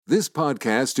This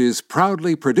podcast is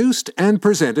proudly produced and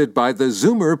presented by the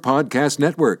Zoomer Podcast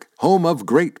Network, home of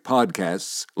great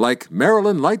podcasts like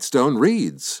Marilyn Lightstone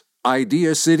Reads,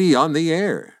 Idea City on the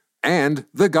Air, and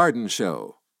The Garden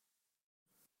Show.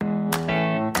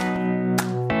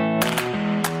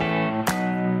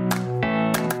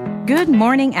 Good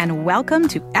morning and welcome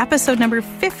to episode number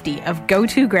 50 of Go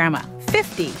To Grandma.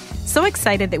 50! So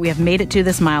excited that we have made it to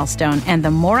this milestone, and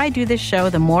the more I do this show,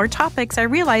 the more topics I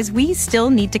realize we still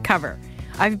need to cover.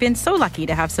 I've been so lucky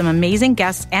to have some amazing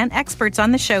guests and experts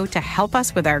on the show to help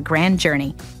us with our grand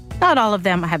journey. Not all of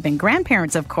them have been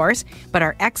grandparents, of course, but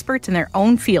are experts in their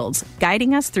own fields,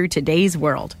 guiding us through today's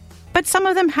world. But some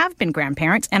of them have been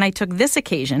grandparents, and I took this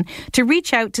occasion to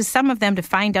reach out to some of them to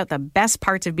find out the best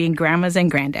parts of being grandmas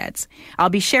and granddads. I'll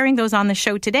be sharing those on the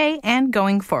show today and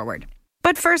going forward.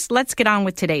 But first, let's get on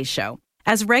with today's show.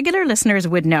 As regular listeners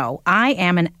would know, I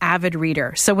am an avid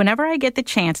reader, so whenever I get the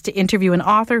chance to interview an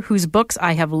author whose books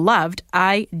I have loved,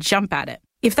 I jump at it.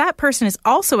 If that person is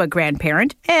also a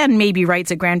grandparent and maybe writes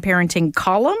a grandparenting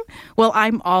column, well,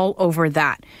 I'm all over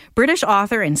that. British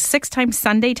author and 6-time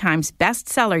Sunday Times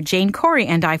bestseller Jane Corey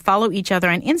and I follow each other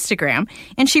on Instagram,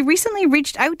 and she recently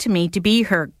reached out to me to be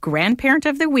her Grandparent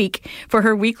of the Week for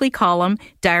her weekly column,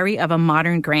 Diary of a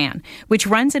Modern Gran, which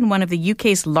runs in one of the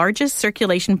UK's largest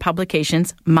circulation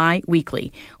publications, My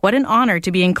Weekly. What an honor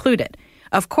to be included.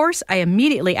 Of course, I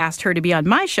immediately asked her to be on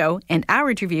my show, and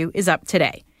our interview is up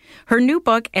today. Her new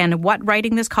book and what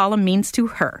writing this column means to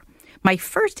her. My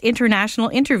first international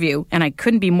interview, and I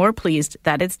couldn't be more pleased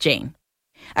that it's Jane.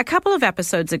 A couple of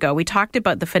episodes ago, we talked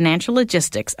about the financial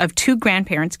logistics of two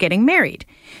grandparents getting married.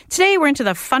 Today, we're into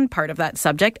the fun part of that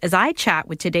subject as I chat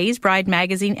with Today's Bride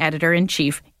magazine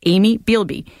editor-in-chief, Amy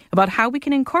Bealby, about how we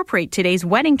can incorporate today's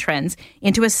wedding trends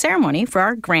into a ceremony for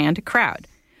our grand crowd.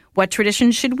 What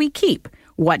traditions should we keep?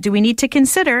 What do we need to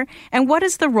consider? And what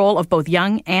is the role of both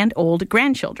young and old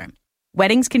grandchildren?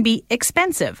 Weddings can be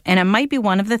expensive, and it might be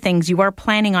one of the things you are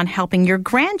planning on helping your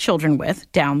grandchildren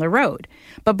with down the road.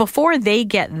 But before they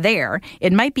get there,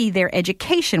 it might be their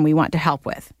education we want to help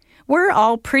with. We're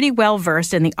all pretty well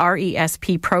versed in the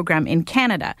RESP program in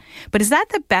Canada, but is that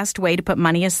the best way to put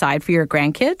money aside for your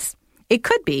grandkids? It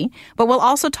could be, but we'll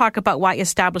also talk about why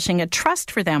establishing a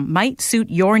trust for them might suit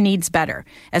your needs better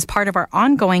as part of our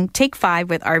ongoing Take 5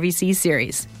 with RVC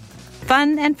series.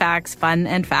 Fun and facts, fun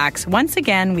and facts. Once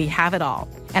again, we have it all.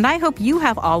 And I hope you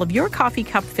have all of your coffee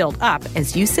cup filled up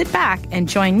as you sit back and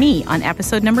join me on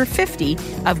episode number 50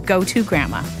 of Go To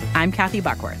Grandma. I'm Kathy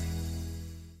Buckworth.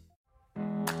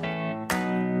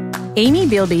 Amy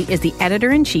Bealby is the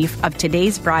editor-in-chief of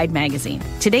Today's Bride magazine.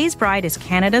 Today's Bride is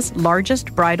Canada's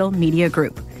largest bridal media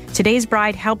group. Today's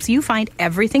Bride helps you find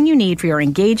everything you need for your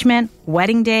engagement,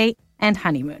 wedding day, and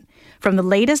honeymoon. From the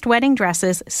latest wedding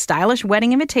dresses, stylish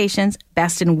wedding invitations,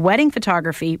 best in wedding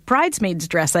photography, bridesmaids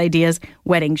dress ideas,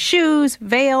 wedding shoes,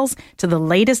 veils, to the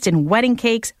latest in wedding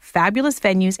cakes, fabulous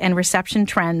venues and reception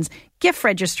trends, gift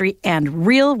registry, and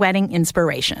real wedding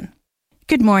inspiration.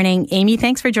 Good morning, Amy.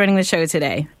 Thanks for joining the show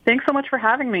today. Thanks so much for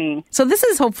having me. So this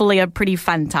is hopefully a pretty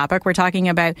fun topic. We're talking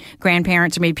about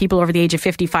grandparents or maybe people over the age of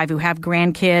 55 who have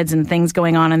grandkids and things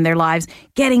going on in their lives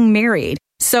getting married.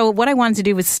 So what I wanted to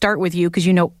do was start with you, because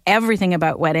you know everything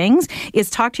about weddings, is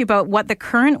talk to you about what the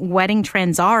current wedding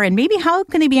trends are and maybe how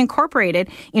can they be incorporated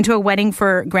into a wedding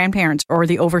for grandparents or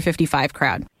the over 55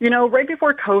 crowd. You know, right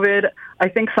before COVID, I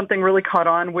think something really caught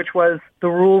on, which was the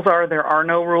rules are there are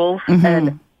no rules. Mm-hmm.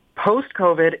 And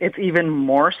post-COVID, it's even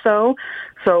more so.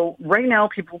 So right now,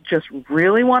 people just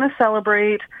really want to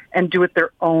celebrate and do it their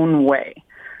own way.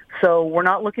 So we're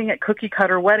not looking at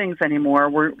cookie-cutter weddings anymore.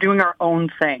 We're doing our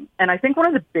own thing. And I think one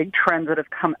of the big trends that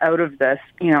have come out of this,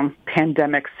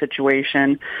 pandemic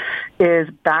situation is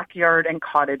backyard and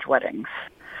cottage weddings.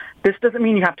 This doesn't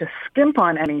mean you have to skimp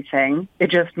on anything. It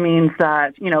just means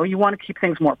that, you want to keep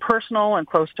things more personal and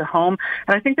close to home.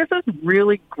 And I think this is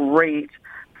really great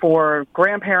for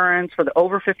grandparents, for the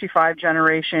over 55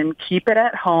 generation. Keep it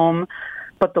at home.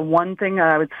 But the one thing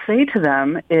I would say to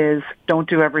them is don't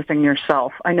do everything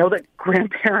yourself. I know that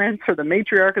grandparents or the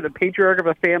matriarch or the patriarch of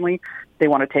a family, they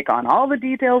want to take on all the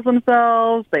details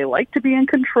themselves. They like to be in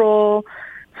control.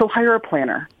 So hire a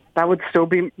planner. That would still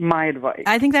be my advice.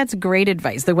 I think that's great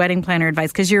advice, the wedding planner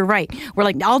advice, because you're right. We're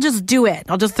like, I'll just do it.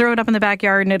 I'll just throw it up in the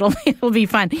backyard and it'll be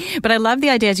fun. But I love the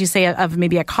idea, as you say, of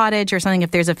maybe a cottage or something,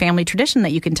 if there's a family tradition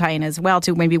that you can tie in as well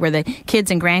to maybe where the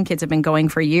kids and grandkids have been going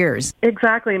for years.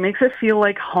 Exactly. It makes it feel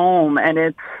like home, and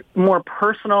it's more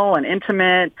personal and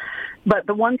intimate. But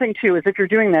the one thing, too, is if you're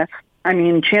doing this,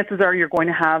 chances are you're going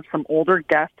to have some older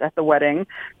guests at the wedding.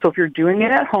 So if you're doing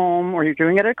it at home or you're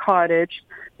doing it at a cottage,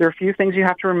 there are a few things you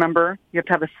have to remember. You have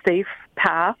to have a safe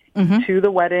path to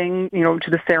the wedding, to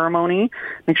the ceremony.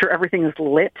 Make sure everything is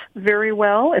lit very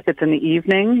well. If it's in the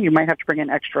evening, you might have to bring in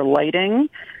extra lighting.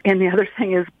 And the other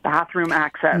thing is bathroom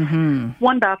access.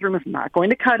 One bathroom is not going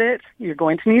to cut it. You're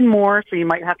going to need more, so you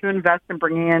might have to invest in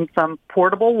bringing in some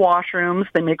portable washrooms.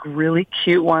 They make really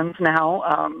cute ones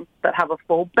now that have a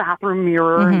full bathroom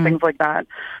mirror and things like that.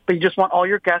 But you just want all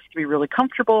your guests to be really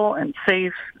comfortable and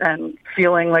safe and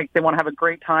feeling like they want to have a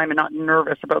great time and not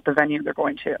nervous about the venue they're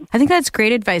going to. I think that's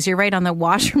great advice. You're right on the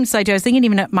washroom side. I was thinking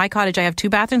even at my cottage, I have 2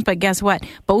 bathrooms, but guess what?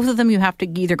 Both of them you have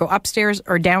to either go upstairs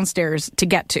or downstairs to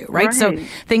get to, right? So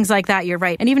things like that, you're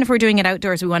right. And even if we're doing it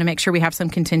outdoors, we want to make sure we have some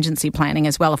contingency planning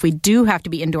as well. If we do have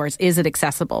to be indoors, is it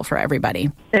accessible for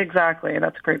everybody? Exactly.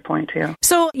 That's a great point too.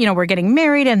 So, we're getting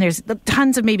married and there's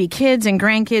tons of maybe kids and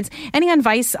grandkids. Any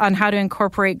advice on how to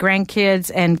incorporate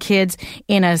grandkids and kids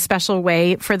in a special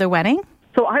way for the wedding?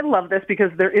 So I love this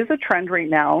because there is a trend right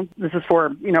now. This is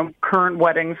for, current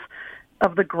weddings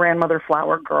of the grandmother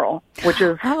flower girl, which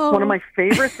is one of my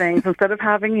favorite things. Instead of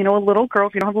having, a little girl,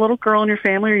 if you don't have a little girl in your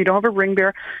family or you don't have a ring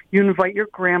bearer, you invite your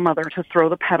grandmother to throw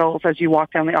the petals as you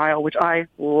walk down the aisle, which I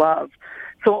love.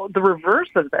 So the reverse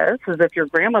of this is if your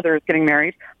grandmother is getting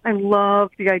married, I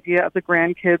love the idea of the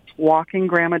grandkids walking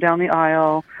grandma down the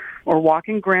aisle or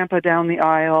walking grandpa down the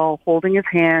aisle, holding his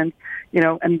hand,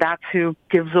 and that's who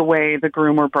gives away the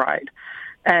groom or bride.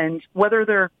 And whether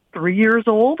they're 3 years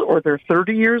old or they're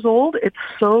 30 years old, it's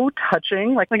so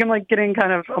touching. Like I'm getting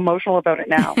kind of emotional about it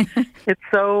now. It's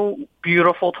so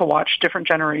beautiful to watch different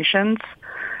generations.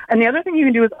 And the other thing you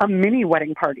can do is a mini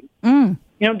wedding party.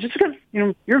 Just because,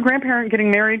 your grandparent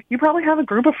getting married, you probably have a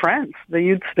group of friends that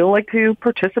you'd still like to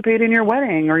participate in your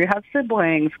wedding, or you have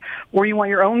siblings, or you want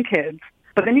your own kids.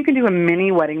 But then you can do a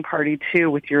mini wedding party,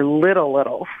 too, with your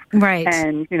littles. Right.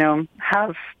 And,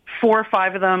 have 4 or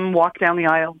 5 of them walk down the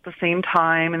aisle at the same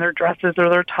time in their dresses or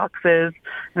their tuxes.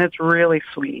 And it's really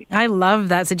sweet. I love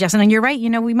that suggestion. And you're right.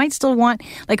 We might still want,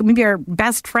 maybe our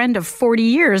best friend of 40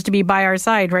 years to be by our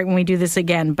side right when we do this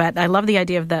again. But I love the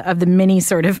idea of the mini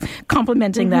sort of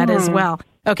complementing that as well.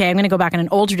 Okay, I'm going to go back on an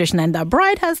old tradition then. The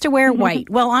bride has to wear white.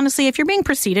 Well, honestly, if you're being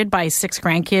preceded by 6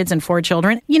 grandkids and 4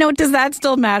 children, does that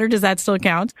still matter? Does that still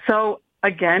count? So,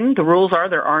 again, the rules are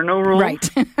there are no rules. Right.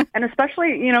 And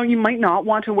especially, you might not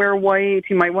want to wear white.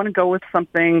 You might want to go with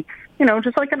something,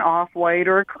 just like an off-white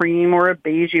or a cream or a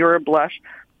beige or a blush.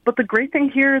 But the great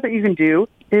thing here that you can do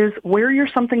is wear your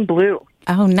something blue.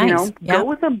 Oh, nice. Go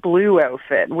with a blue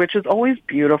outfit, which is always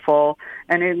beautiful,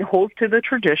 and it holds to the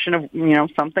tradition of,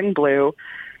 something blue.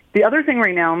 The other thing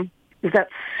right now is that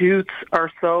suits are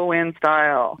so in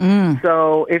style.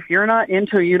 So if you're not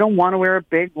you don't want to wear a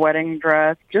big wedding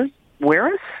dress, just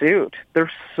wear a suit.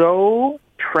 They're so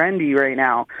trendy right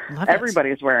now.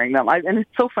 Everybody's wearing them. And it's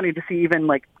so funny to see even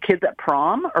kids at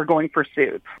prom are going for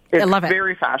suits. It's I love it.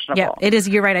 Very fashionable. Yeah, it is.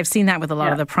 You're right. I've seen that with a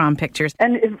lot of the prom pictures.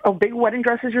 And if a big wedding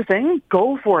dress is your thing,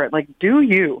 go for it. Do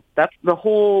you. That's the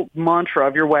whole mantra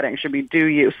of your wedding should be do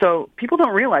you. So people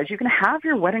don't realize you can have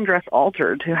your wedding dress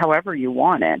altered to however you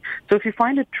want it. So if you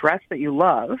find a dress that you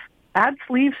love, add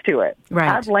sleeves to it. Right.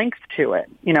 Add length to it.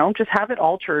 Just have it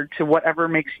altered to whatever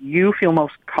makes you feel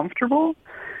most comfortable.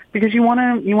 Because you want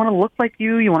to look like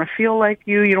you want to feel like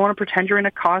you don't want to pretend you're in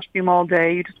a costume all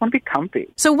day. You just want to be comfy.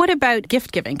 So what about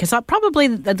gift giving? Because probably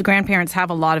the grandparents have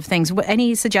a lot of things.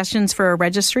 Any suggestions for a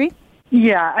registry?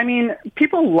 Yeah,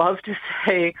 people love to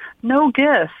say no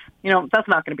gifts. That's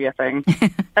not going to be a thing.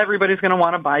 Everybody's going to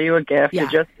want to buy you a gift. Yeah. It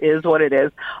just is what it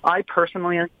is. I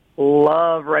personally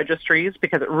love registries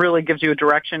because it really gives you a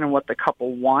direction in what the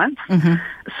couple wants.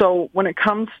 So when it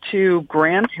comes to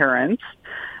grandparents,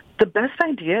 the best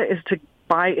idea is to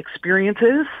buy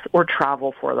experiences or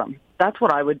travel for them. That's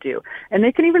what I would do. And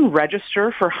they can even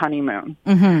register for honeymoon.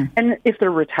 And if they're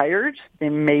retired, they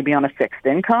may be on a fixed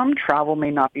income. Travel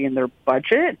may not be in their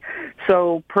budget.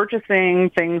 So purchasing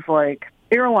things like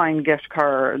airline gift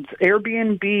cards,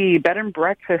 Airbnb, bed and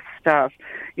breakfast stuff,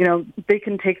 they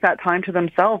can take that time to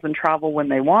themselves and travel when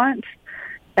they want.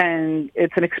 And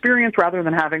it's an experience rather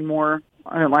than having more,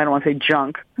 I don't want to say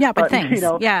junk. Yeah, but things.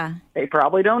 They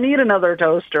probably don't need another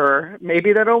toaster.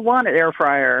 Maybe they don't want an air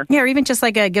fryer. Yeah, or even just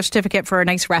like a gift certificate for a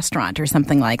nice restaurant or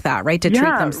something like that, right? To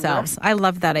treat themselves. I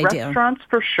love that idea. Restaurants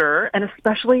for sure, and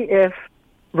especially if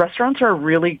restaurants are a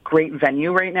really great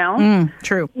venue right now.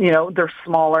 True. You know, they're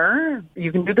smaller.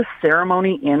 You can do the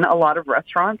ceremony in a lot of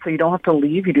restaurants, so you don't have to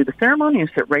leave. You do the ceremony, you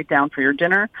sit right down for your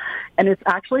dinner. And it's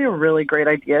actually a really great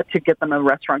idea to get them a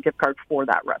restaurant gift card for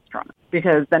that restaurant,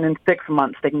 because then in 6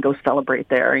 months they can go celebrate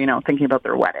there, you know, thinking about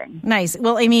their wedding. Nice.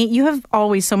 Well, Amy, you have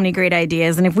always so many great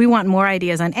ideas. And if we want more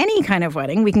ideas on any kind of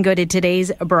wedding, we can go to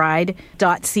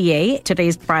todaysbride.ca,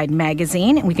 Today's Bride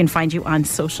magazine. We can find you on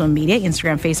social media,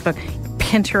 Instagram, Facebook,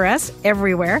 Pinterest,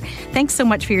 everywhere. Thanks so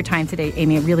much for your time today,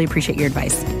 Amy. I really appreciate your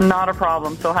advice. Not a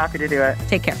problem. So happy to do it.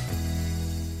 Take care.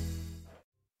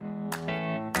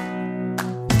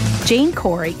 Jane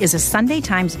Corey is a Sunday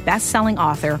Times best-selling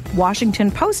author, Washington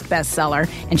Post bestseller,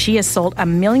 and she has sold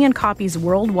 1 million copies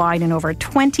worldwide in over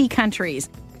 20 countries.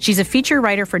 She's a feature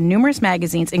writer for numerous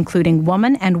magazines, including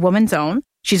Woman and Woman's Own.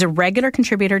 She's a regular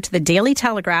contributor to the Daily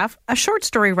Telegraph, a short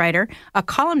story writer, a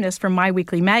columnist for My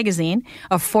Weekly Magazine,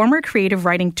 a former creative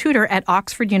writing tutor at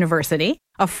Oxford University,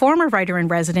 a former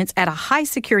writer-in-residence at a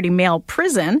high-security male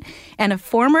prison, and a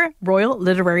former Royal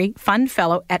Literary Fund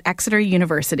Fellow at Exeter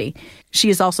University. She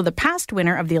is also the past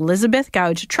winner of the Elizabeth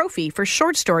Gouge Trophy for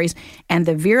short stories and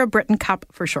the Vera Brittain Cup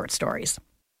for short stories.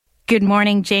 Good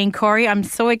morning, Jane Corey. I'm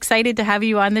so excited to have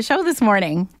you on the show this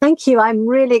morning. Thank you. I'm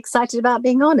really excited about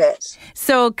being on it.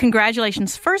 So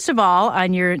congratulations, first of all,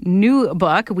 on your new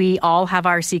book, We All Have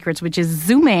Our Secrets, which is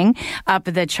zooming up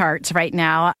the charts right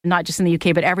now, not just in the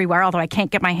UK, but everywhere, although I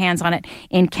can't get my hands on it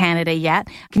in Canada yet.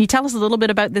 Can you tell us a little bit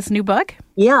about this new book?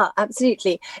 Yeah,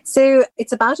 absolutely. So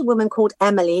it's about a woman called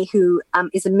Emily who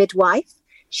is a midwife.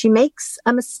 She makes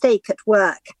a mistake at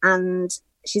work and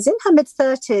she's in her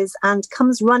mid-30s and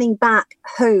comes running back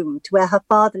home to where her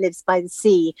father lives by the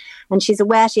sea. And she's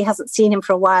aware she hasn't seen him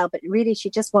for a while, but really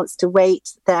she just wants to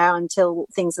wait there until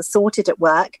things are sorted at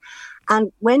work.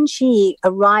 And when she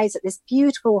arrives at this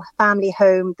beautiful family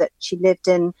home that she lived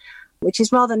in, which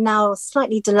is rather now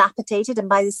slightly dilapidated and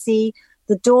by the sea,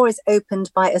 the door is opened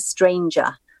by a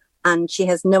stranger. And she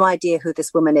has no idea who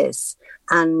this woman is.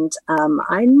 And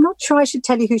I'm not sure I should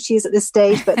tell you who she is at this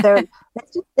stage, but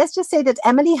let's just say that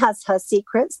Emily has her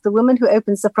secrets. The woman who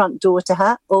opens the front door to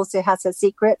her also has her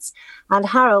secrets. And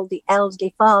Harold, the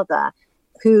elderly father,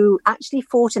 who actually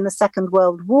fought in the Second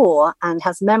World War and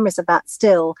has memories of that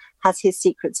still, has his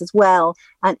secrets as well.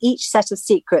 And each set of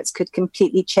secrets could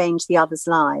completely change the other's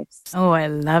lives. Oh, I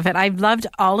love it. I've loved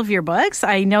all of your books.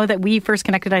 I know that we first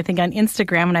connected, I think, on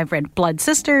Instagram, and I've read Blood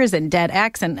Sisters and Dead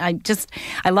X, and I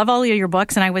love all of your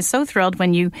books. And I was so thrilled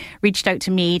when you reached out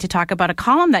to me to talk about a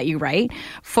column that you write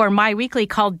for My Weekly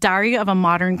called Diary of a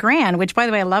Modern Gran, which, by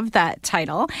the way, I love that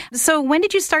title. So when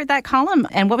did you start that column,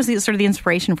 and what was the sort of the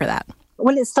inspiration for that?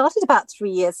 Well, it started about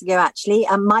 3 years ago, actually.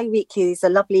 My Weekly is a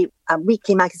lovely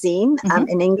weekly magazine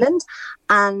in England.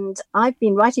 And I've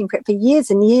been writing for it for years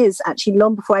and years, actually,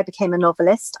 long before I became a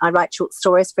novelist. I write short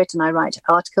stories for it and I write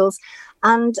articles.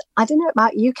 And I don't know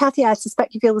about you, Kathy, I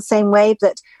suspect you feel the same way,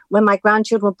 that when my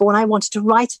grandchildren were born, I wanted to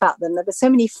write about them. There were so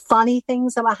many funny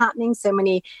things that were happening, so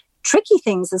many tricky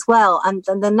things as well, and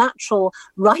the natural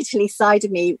writerly side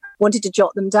of me wanted to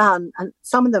jot them down, and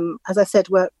some of them, as I said,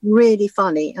 were really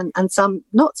funny and some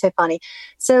not so funny.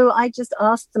 So I just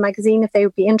asked the magazine if they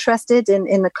would be interested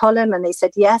in the column, and they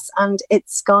said yes, and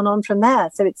it's gone on from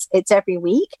there. So it's every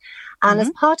week, and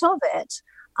as part of it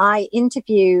I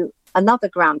interview another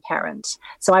grandparent.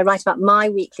 So I write about my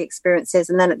weekly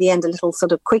experiences, and then at the end a little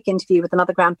sort of quick interview with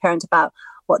another grandparent about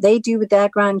what they do with their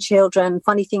grandchildren,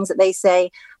 funny things that they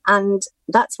say. And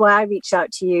that's why I reached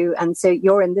out to you. And so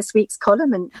you're in this week's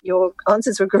column and your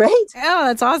answers were great. Oh,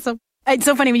 that's awesome. It's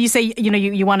so funny when you say,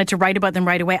 you wanted to write about them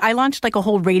right away. I launched like a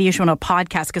whole radio show and a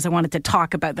podcast because I wanted to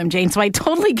talk about them, Jane. So I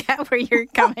totally get where you're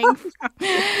coming from.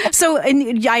 So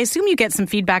and I assume you get some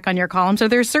feedback on your columns. Are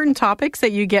there certain topics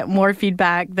that you get more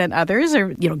feedback than others,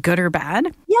 or, good or bad?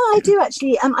 Yeah, I do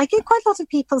actually. I get quite a lot of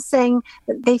people saying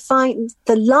that they find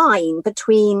the line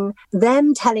between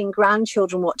them telling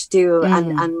grandchildren what to do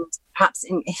and perhaps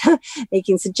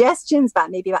making suggestions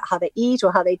about how they eat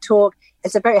or how they talk.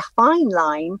 It's a very fine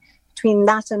line between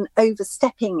that and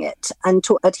overstepping it and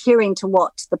adhering to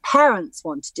what the parents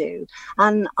want to do.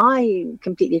 And I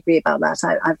completely agree about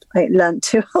that. I've learned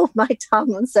to hold my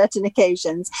tongue on certain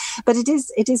occasions, but it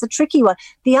is a tricky one.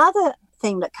 The other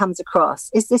thing that comes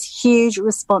across is this huge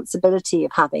responsibility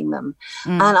of having them.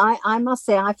 And I must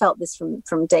say I felt this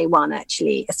from day one,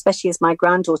 actually, especially as my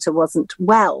granddaughter wasn't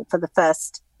well for the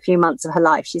first few months of her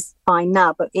life. She's fine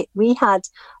now, but we had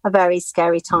a very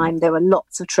scary time. There were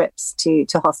lots of trips to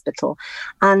hospital.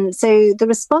 And so the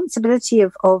responsibility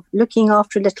of looking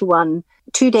after a little one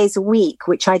 2 days a week,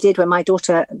 which I did when my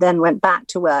daughter then went back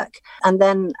to work, and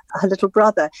then her little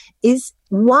brother, is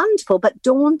wonderful but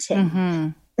daunting. Mm-hmm.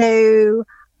 So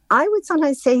I would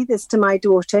sometimes say this to my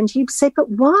daughter, and she'd say, but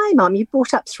why, Mum? You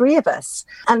brought up 3 of us.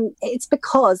 And it's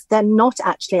because they're not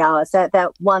actually ours. They're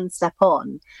one step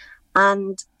on.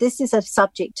 And this is a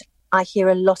subject I hear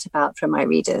a lot about from my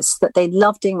readers, that they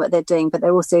love doing what they're doing, but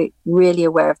they're also really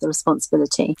aware of the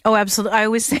responsibility. Oh, absolutely. I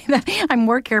always say that I'm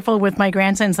more careful with my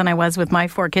grandsons than I was with my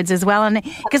 4 kids as well. And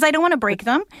because I don't want to break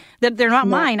them, that they're not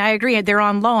mine. I agree. They're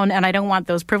on loan, and I don't want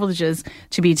those privileges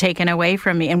to be taken away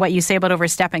from me. And what you say about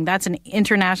overstepping, that's an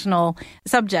international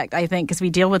subject, I think, because we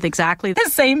deal with exactly the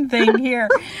same thing here.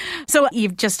 So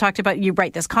you've just talked about, you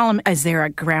write this column. Is there a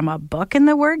grandma book in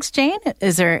the works, Jane?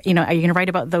 Is there, are you going to write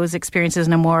about those experiences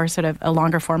in a more sort of a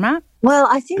longer format? Well,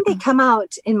 I think they come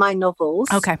out in my novels.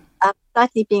 Okay.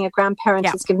 Certainly being a grandparent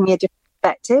has given me a different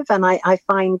perspective, and I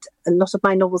find a lot of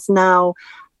my novels now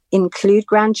include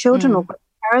grandchildren or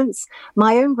grandparents.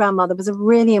 My own grandmother was a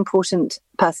really important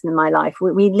person in my life.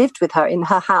 We lived with her in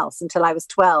her house until I was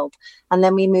 12, and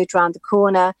then we moved around the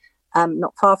corner,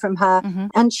 not far from her,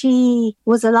 and she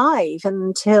was alive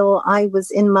until I was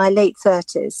in my late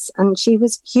 30s, and she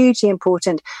was hugely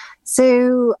important.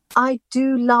 So I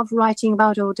do love writing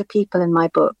about older people in my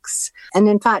books. And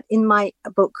in fact, in my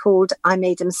book called I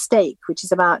Made a Mistake, which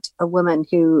is about a woman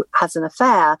who has an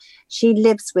affair, she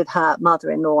lives with her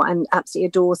mother-in-law and absolutely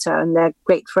adores her, and they're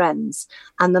great friends.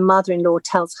 And the mother-in-law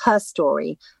tells her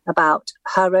story about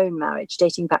her own marriage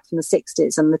dating back from the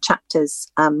 60s, and the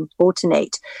chapters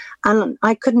alternate. And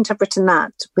I couldn't have written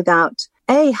that without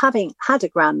having had a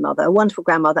grandmother, a wonderful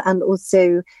grandmother, and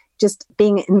also just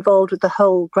being involved with the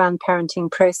whole grandparenting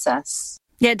process.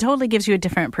 Yeah, it totally gives you a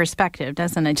different perspective,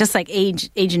 doesn't it? Just like age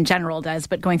in general does,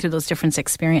 but going through those different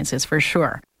experiences for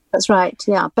sure. That's right,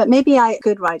 yeah. But maybe I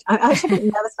could write. I should be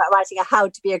nervous about writing a how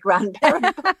to be a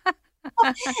grandparent.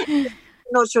 I'm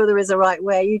not sure there is a right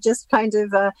way. You just kind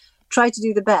of try to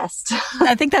do the best.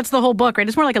 I think that's the whole book, right?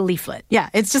 It's more like a leaflet. Yeah,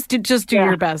 it's just do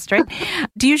your best, right?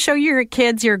 Do you show your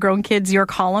kids, your grown kids, your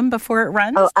column before it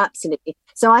runs? Oh, absolutely.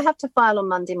 So I have to file on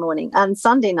Monday morning, and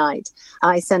Sunday night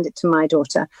I send it to my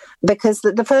daughter, because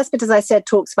the first bit, as I said,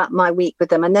 talks about my week with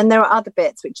them. And then there are other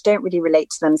bits which don't really relate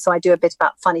to them. So I do a bit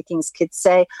about funny things kids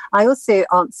say. I also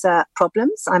answer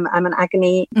problems. I'm an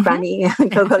agony granny.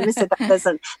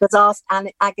 There's Ask an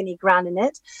Agony Gran in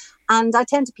it. And I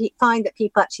tend to find that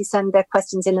people actually send their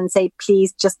questions in and say,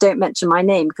 please just don't mention my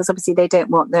name, because obviously they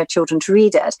don't want their children to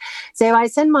read it. So I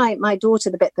send my daughter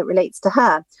the bit that relates to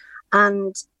her.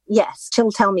 And yes,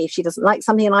 she'll tell me if she doesn't like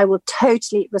something, and I will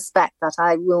totally respect that.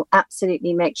 I will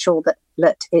absolutely make sure that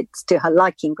it's to her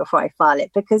liking before I file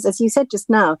it, because as you said just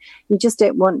now, you just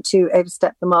don't want to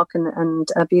overstep the mark and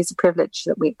abuse the privilege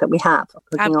that we have of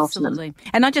looking after them. Absolutely.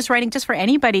 And not just writing, just for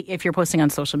anybody, if you're posting on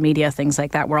social media, things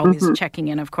like that, we're always checking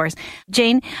in, of course.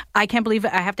 Jane, I can't believe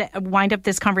I have to wind up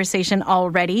this conversation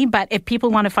already, but if people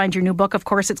want to find your new book, of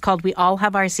course, it's called We All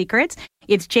Have Our Secrets.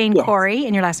 It's Jane Corry,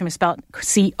 and your last name is spelled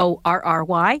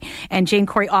Corry, and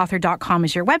janecorryauthor.com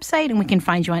is your website, and we can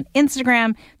find you on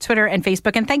Instagram, Twitter, and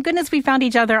Facebook. And thank goodness we found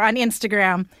each other on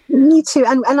Instagram. Me too.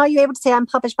 And are you able to say I'm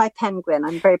published by Penguin?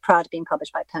 I'm very proud of being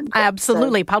published by Penguin.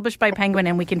 Absolutely. Published by Penguin,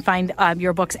 and we can find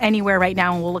your books anywhere right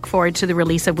now, and we'll look forward to the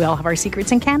release of We All Have Our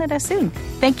Secrets in Canada soon.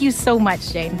 Thank you so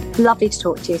much, Jane. Lovely to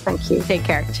talk to you. Thank you. Take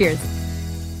care. Cheers.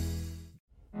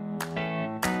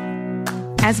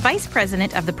 As Vice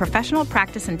President of the Professional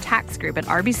Practice and Tax Group at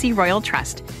RBC Royal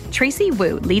Trust, Tracy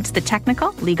Wu leads the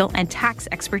technical, legal, and tax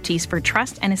expertise for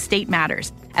trust and estate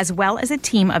matters, as well as a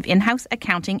team of in-house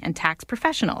accounting and tax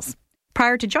professionals.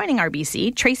 Prior to joining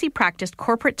RBC, Tracy practiced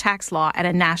corporate tax law at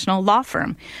a national law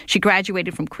firm. She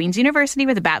graduated from Queen's University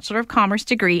with a Bachelor of Commerce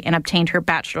degree and obtained her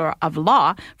Bachelor of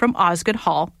Law from Osgoode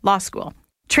Hall Law School.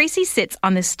 Tracy sits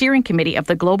on the steering committee of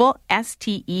the Global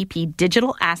STEP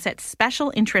Digital Assets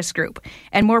Special Interest Group,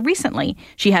 and more recently,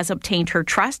 she has obtained her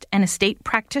Trust and Estate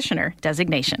Practitioner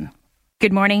designation.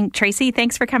 Good morning, Tracy.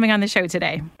 Thanks for coming on the show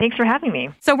today. Thanks for having me.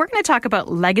 So we're going to talk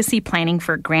about legacy planning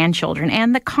for grandchildren,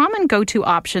 and the common go-to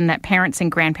option that parents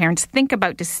and grandparents think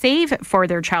about to save for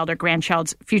their child or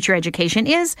grandchild's future education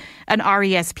is an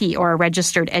RESP, or a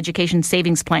Registered Education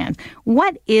Savings Plan.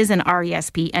 What is an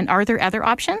RESP, and are there other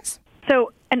options?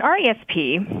 So an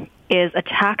RESP is a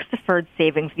tax-deferred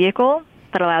savings vehicle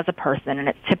that allows a person, and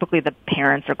it's typically the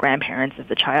parents or grandparents of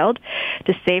the child,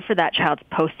 to save for that child's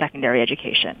post-secondary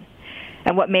education.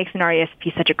 And what makes an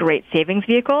RESP such a great savings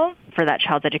vehicle for that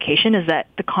child's education is that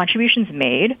the contributions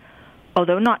made,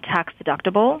 although not tax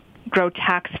deductible, grow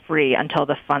tax-free until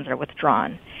the funds are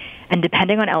withdrawn. And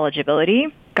depending on eligibility,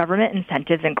 government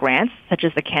incentives and grants, such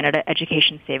as the Canada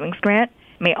Education Savings Grant,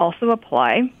 may also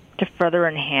apply to further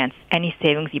enhance any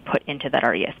savings you put into that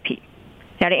RESP.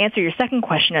 Now, to answer your second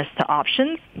question as to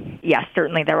options, yes,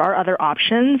 certainly there are other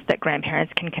options that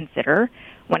grandparents can consider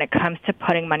when it comes to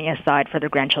putting money aside for their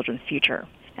grandchildren's future.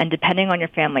 And depending on your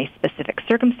family's specific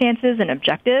circumstances and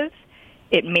objectives,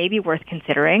 it may be worth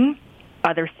considering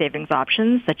other savings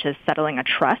options, such as settling a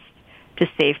trust to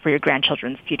save for your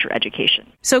grandchildren's future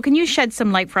education. So can you shed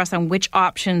some light for us on which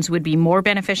options would be more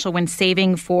beneficial when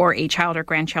saving for a child or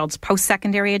grandchild's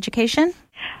post-secondary education?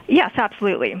 Yes,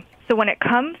 absolutely. So when it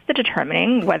comes to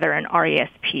determining whether an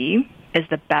RESP is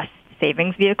the best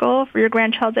savings vehicle for your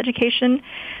grandchild's education,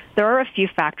 there are a few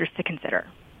factors to consider.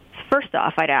 First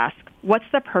off, I'd ask, what's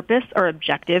the purpose or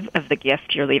objective of the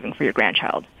gift you're leaving for your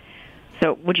grandchild?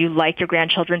 So would you like your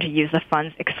grandchildren to use the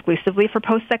funds exclusively for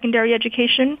post-secondary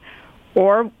education,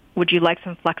 or would you like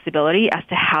some flexibility as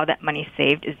to how that money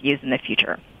saved is used in the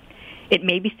future? It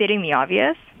may be stating the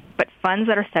obvious, but funds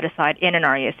that are set aside in an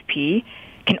RESP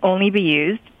can only be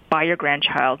used by your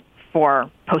grandchild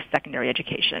for post-secondary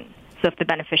education. So if the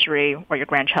beneficiary or your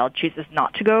grandchild chooses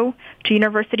not to go to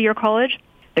university or college,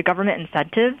 the government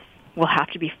incentives will have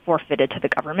to be forfeited to the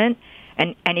government,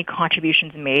 and any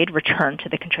contributions made returned to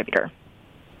the contributor.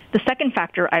 The second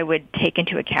factor I would take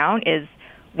into account is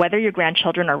whether your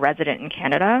grandchildren are resident in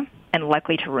Canada and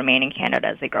likely to remain in Canada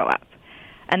as they grow up.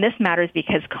 And this matters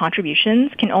because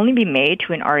contributions can only be made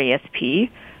to an RESP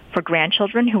for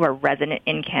grandchildren who are resident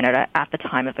in Canada at the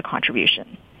time of the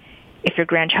contribution. If your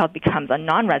grandchild becomes a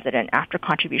non-resident after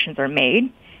contributions are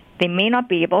made, they may not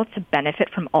be able to benefit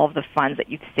from all of the funds that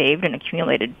you've saved and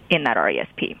accumulated in that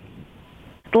RESP.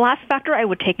 The last factor I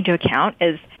would take into account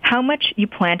is how much you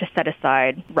plan to set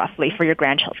aside roughly for your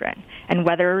grandchildren, and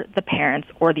whether the parents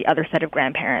or the other set of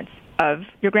grandparents of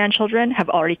your grandchildren have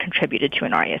already contributed to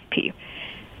an RESP.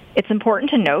 It's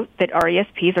important to note that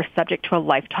RESPs are subject to a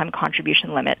lifetime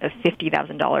contribution limit of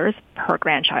 $50,000 per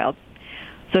grandchild.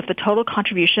 So if the total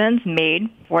contributions made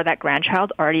for that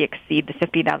grandchild already exceed the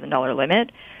 $50,000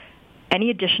 limit, any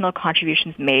additional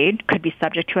contributions made could be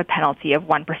subject to a penalty of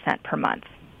 1% per month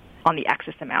on the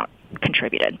excess amount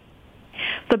contributed.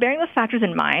 So bearing those factors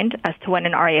in mind as to when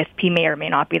an RESP may or may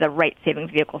not be the right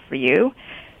savings vehicle for you,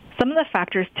 some of the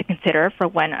factors to consider for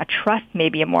when a trust may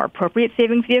be a more appropriate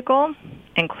savings vehicle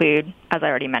include, as I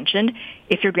already mentioned,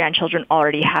 if your grandchildren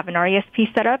already have an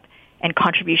RESP set up and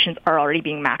contributions are already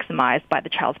being maximized by the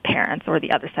child's parents or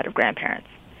the other set of grandparents.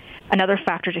 Another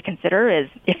factor to consider is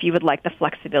if you would like the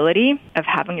flexibility of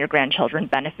having your grandchildren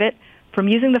benefit from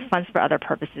using the funds for other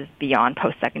purposes beyond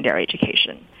post-secondary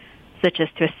education, such as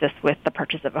to assist with the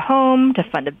purchase of a home, to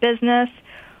fund a business,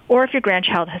 or if your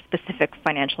grandchild has specific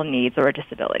financial needs or a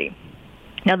disability.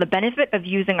 Now, the benefit of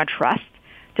using a trust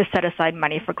to set aside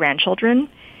money for grandchildren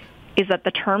is that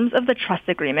the terms of the trust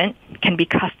agreement can be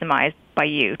customized by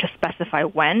you to specify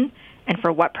when and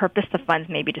for what purpose the funds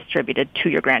may be distributed to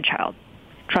your grandchild.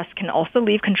 Trusts can also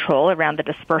leave control around the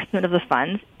disbursement of the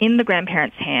funds in the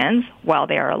grandparents' hands while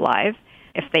they are alive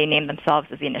if they name themselves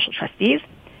as the initial trustees.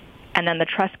 And then the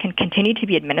trust can continue to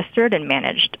be administered and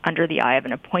managed under the eye of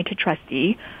an appointed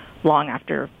trustee long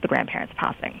after the grandparents'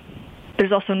 passing.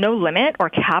 There's also no limit or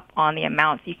cap on the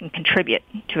amounts you can contribute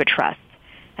to a trust,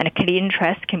 and a Canadian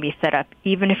trust can be set up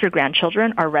even if your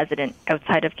grandchildren are resident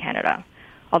outside of Canada,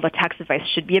 although tax advice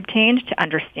should be obtained to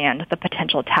understand the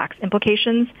potential tax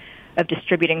implications of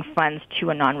distributing funds to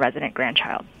a non-resident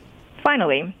grandchild.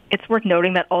 Finally, it's worth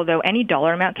noting that although any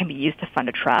dollar amount can be used to fund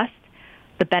a trust,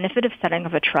 the benefit of setting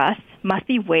up a trust must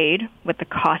be weighed with the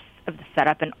costs of the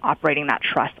setup and operating that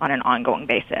trust on an ongoing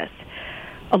basis.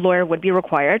 A lawyer would be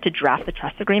required to draft the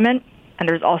trust agreement, and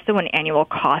there's also an annual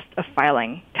cost of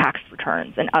filing tax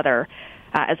returns and other,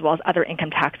 as well as other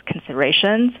income tax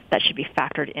considerations that should be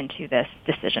factored into this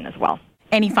decision as well.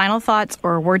 Any final thoughts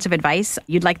or words of advice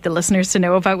you'd like the listeners to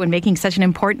know about when making such an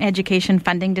important education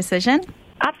funding decision?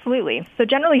 Absolutely. So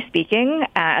generally speaking,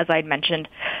 as I'd mentioned,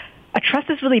 a trust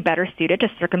is really better suited to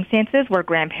circumstances where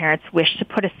grandparents wish to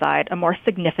put aside a more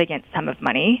significant sum of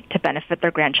money to benefit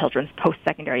their grandchildren's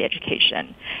post-secondary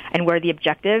education, and where the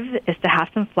objective is to have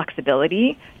some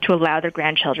flexibility to allow their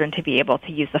grandchildren to be able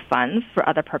to use the funds for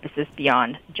other purposes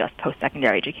beyond just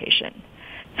post-secondary education.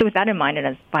 So with that in mind, and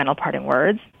as final parting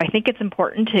words, I think it's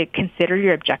important to consider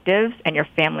your objectives and your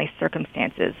family's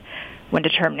circumstances when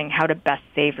determining how to best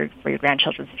save for your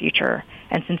grandchildren's future.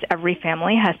 And since every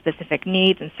family has specific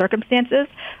needs and circumstances,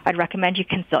 I'd recommend you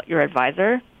consult your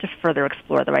advisor to further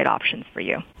explore the right options for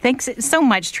you. Thanks so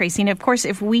much, Tracy. And of course,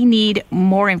 if we need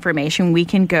more information, we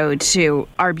can go to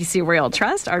RBC Royal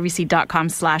Trust,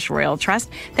 rbc.com/Royal Trust.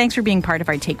 Thanks for being part of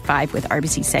our Take 5 with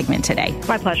RBC segment today.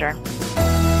 My pleasure.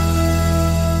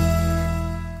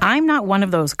 I'm not one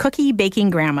of those cookie-baking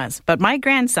grandmas, but my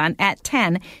grandson, at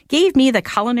 10, gave me the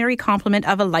culinary compliment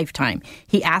of a lifetime.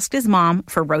 He asked his mom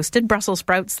for roasted Brussels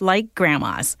sprouts like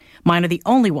Grandma's. Mine are the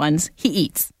only ones he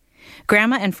eats.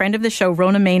 Grandma and friend of the show,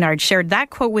 Rona Maynard, shared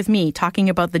that quote with me, talking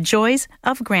about the joys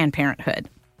of grandparenthood.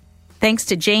 Thanks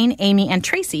to Jane, Amy, and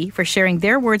Tracy for sharing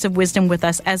their words of wisdom with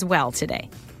us as well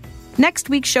today. Next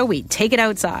week's show, we take it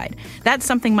outside. That's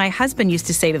something my husband used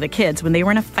to say to the kids when they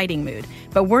were in a fighting mood.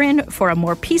 But we're in for a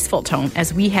more peaceful tone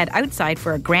as we head outside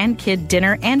for a grandkid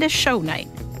dinner and a show night.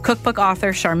 Cookbook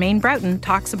author Charmaine Broughton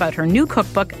talks about her new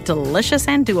cookbook, Delicious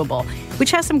and Doable,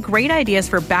 which has some great ideas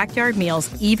for backyard meals,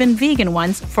 even vegan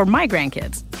ones, for my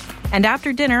grandkids. And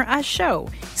after dinner, a show.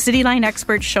 Cityline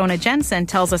expert Shona Jensen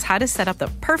tells us how to set up the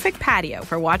perfect patio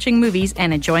for watching movies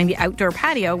and enjoying the outdoor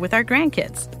patio with our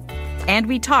grandkids. And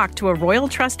we talked to a Royal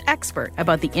Trust expert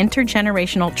about the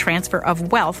intergenerational transfer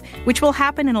of wealth, which will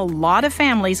happen in a lot of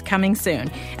families coming soon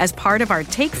as part of our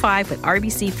Take 5 with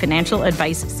RBC Financial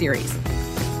Advice series.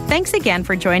 Thanks again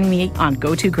for joining me on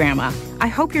Go To Grandma. I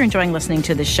hope you're enjoying listening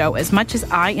to this show as much as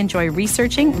I enjoy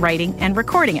researching, writing, and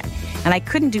recording it. And I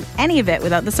couldn't do any of it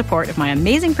without the support of my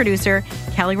amazing producer,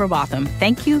 Kelly Robotham.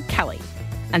 Thank you, Kelly.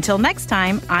 Until next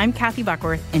time, I'm Kathy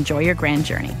Buckworth. Enjoy your grand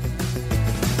journey.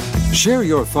 Share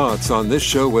your thoughts on this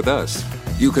show with us.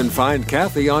 You can find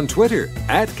Kathy on Twitter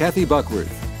 @Kathy Buckworth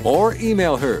or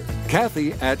email her,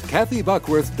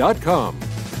 Kathy@KathyBuckworth.com.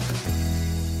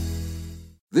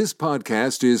 This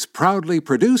podcast is proudly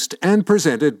produced and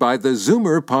presented by the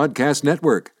Zoomer Podcast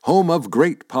Network, home of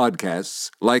great podcasts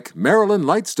like Marilyn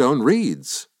Lightstone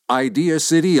Reads, Idea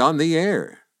City on the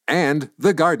Air, and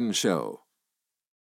The Garden Show.